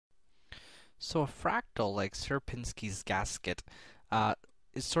So a fractal like Sierpinski's gasket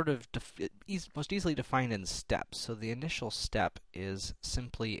is sort of most easily defined in steps. So the initial step is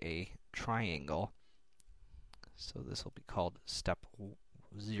simply a triangle. So this will be called step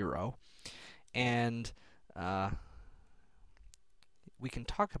 0. And we can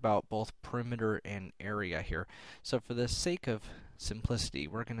talk about both perimeter and area here. So for the sake of simplicity,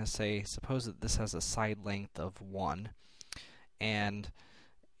 we're going to say, suppose that this has a side length of 1, and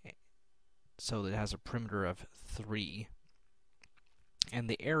so it has a perimeter of 3. And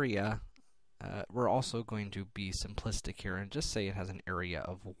the area, we're also going to be simplistic here and just say it has an area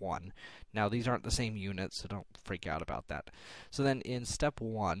of 1. Now, these aren't the same units, so don't freak out about that. So then in step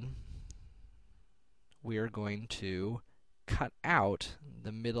 1, we are going to cut out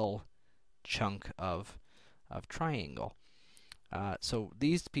the middle chunk of triangle. So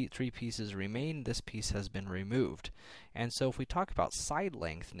these three pieces remain, this piece has been removed. And so if we talk about side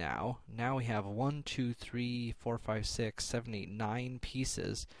length now we have 1, 2, 3, 4, 5, 6, 7, 8, 9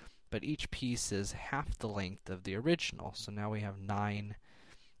 pieces, but each piece is half the length of the original. So now we have 9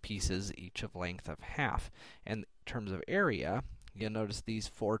 pieces, each of length of half. And in terms of area, you'll notice these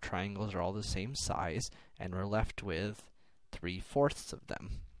 4 triangles are all the same size, and we're left with 3/4 of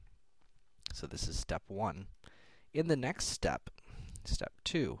them. So this is step 1. In the next step, step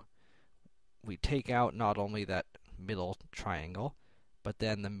 2, we take out not only that middle triangle, but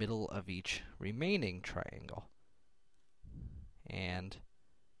then the middle of each remaining triangle, and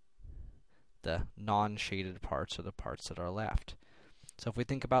the non-shaded parts are the parts that are left. So if we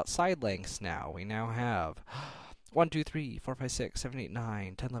think about side lengths now, we now have 1, 2, 3, 4, 5, 6, 7, 8,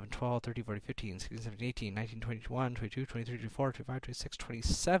 9, 10, 11, 12, 13, 14, 15, 16, 17, 18, 19, 20, 21, 22, 23, 24, 25, 26,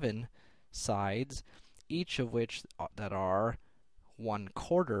 27 sides, each of which that are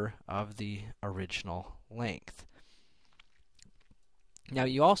 1/4 of the original length. Now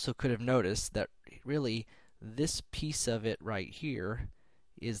you also could have noticed that really this piece of it right here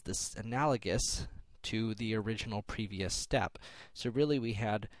is this analogous to the original previous step. So really we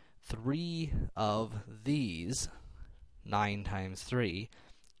had 3 of these, 9 times 3,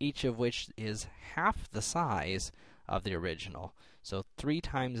 each of which is half the size of the original. So 3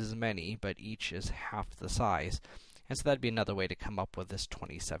 times as many, but each is half the size. And so that'd be another way to come up with this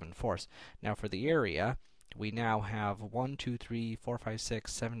 27/4. Now for the area, we now have 1, 2, 3, 4, 5,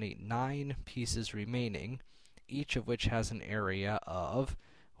 6, 7, 8, 9 pieces remaining, each of which has an area of,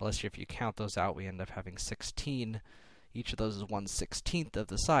 well, let's see, if you count those out, we end up having 16. Each of those is 1/16 of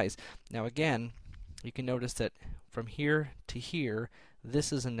the size. Now again, you can notice that from here to here,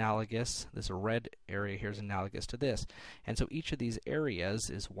 this is analogous, this red area here is analogous to this. And so each of these areas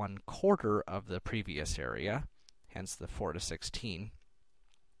is 1/4 of the previous area, hence the 4 to 16.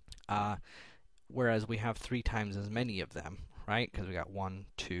 Whereas we have 3 times as many of them, right? Because we got 1,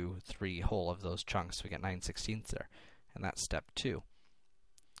 2, 3 whole of those chunks, so we get 9/16 there. And that's step 2.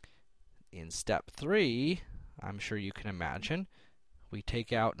 In step 3, I'm sure you can imagine, we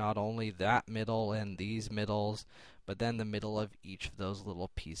take out not only that middle and these middles, but then the middle of each of those little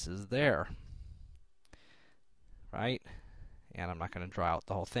pieces there, right? And I'm not going to draw out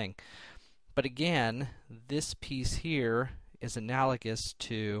the whole thing. But again, this piece here is analogous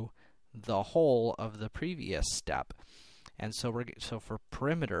to the whole of the previous step. And so for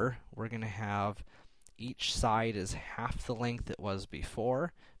perimeter, we're going to have each side is half the length it was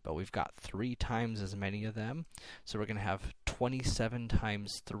before, but we've got 3 times as many of them. So we're going to have 27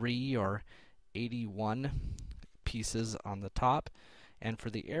 times 3, or 81 pieces on the top. And for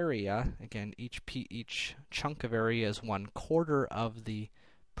the area, again, each chunk of area is 1/4 of the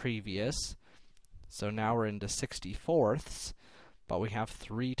previous. So now we're into 64ths, but we have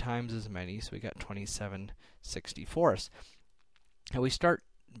 3 times as many, so we got 27/64. And we start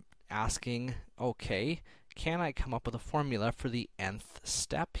asking, okay, can I come up with a formula for the nth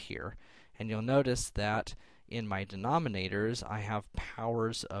step here? And you'll notice that in my denominators, I have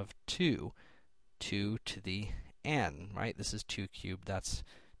powers of 2, 2 to the n, right? This is 2 cubed, that's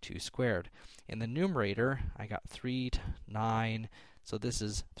 2 squared. In the numerator, I got 3 to 9, so this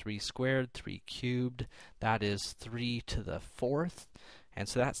is 3 squared, 3 cubed, that is 3 to the 4th, and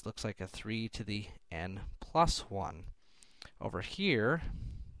so that looks like a 3 to the n plus 1. Over here,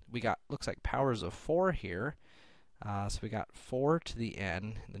 we got, looks like powers of 4 here, so we got 4 to the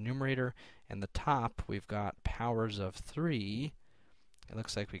n in the numerator, and the top we've got powers of 3. It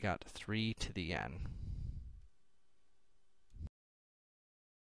looks like we got 3 to the n.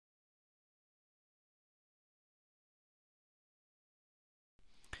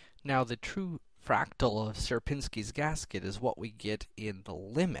 Now the true fractal of Sierpinski's gasket is what we get in the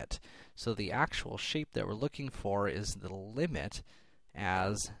limit. So the actual shape that we're looking for is the limit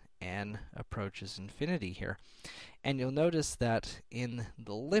as n approaches infinity here. And you'll notice that in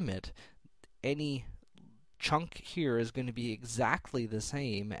the limit, any chunk here is going to be exactly the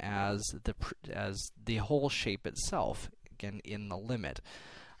same as the whole shape itself, again, in the limit.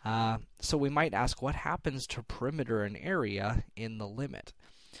 So we might ask, what happens to perimeter and area in the limit?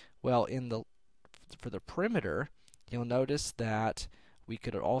 Well, for the perimeter, you'll notice that we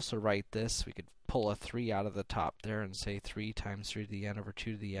could also write this. We could pull a 3 out of the top there and say 3 times 3 to the n over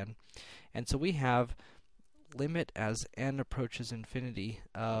 2 to the n. And so we have limit as n approaches infinity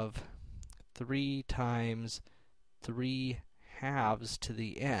of 3 times 3 halves to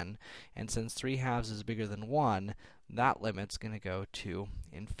the n. And since 3 halves is bigger than 1, that limit's going to go to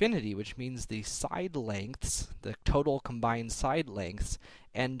infinity, which means the side lengths, the total combined side lengths,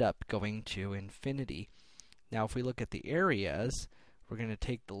 end up going to infinity. Now, if we look at the areas, we're going to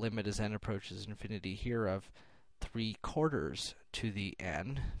take the limit as n approaches infinity here of 3/4 to the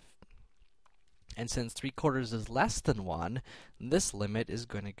n. And since 3/4 is less than 1, this limit is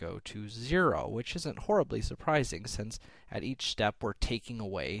going to go to 0, which isn't horribly surprising, since at each step we're taking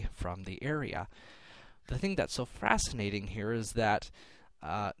away from the area. The thing that's so fascinating here is that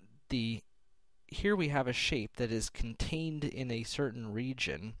here we have a shape that is contained in a certain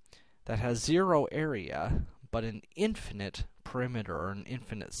region that has 0 area, but an infinite perimeter or an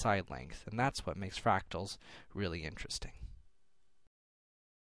infinite side length. And that's what makes fractals really interesting.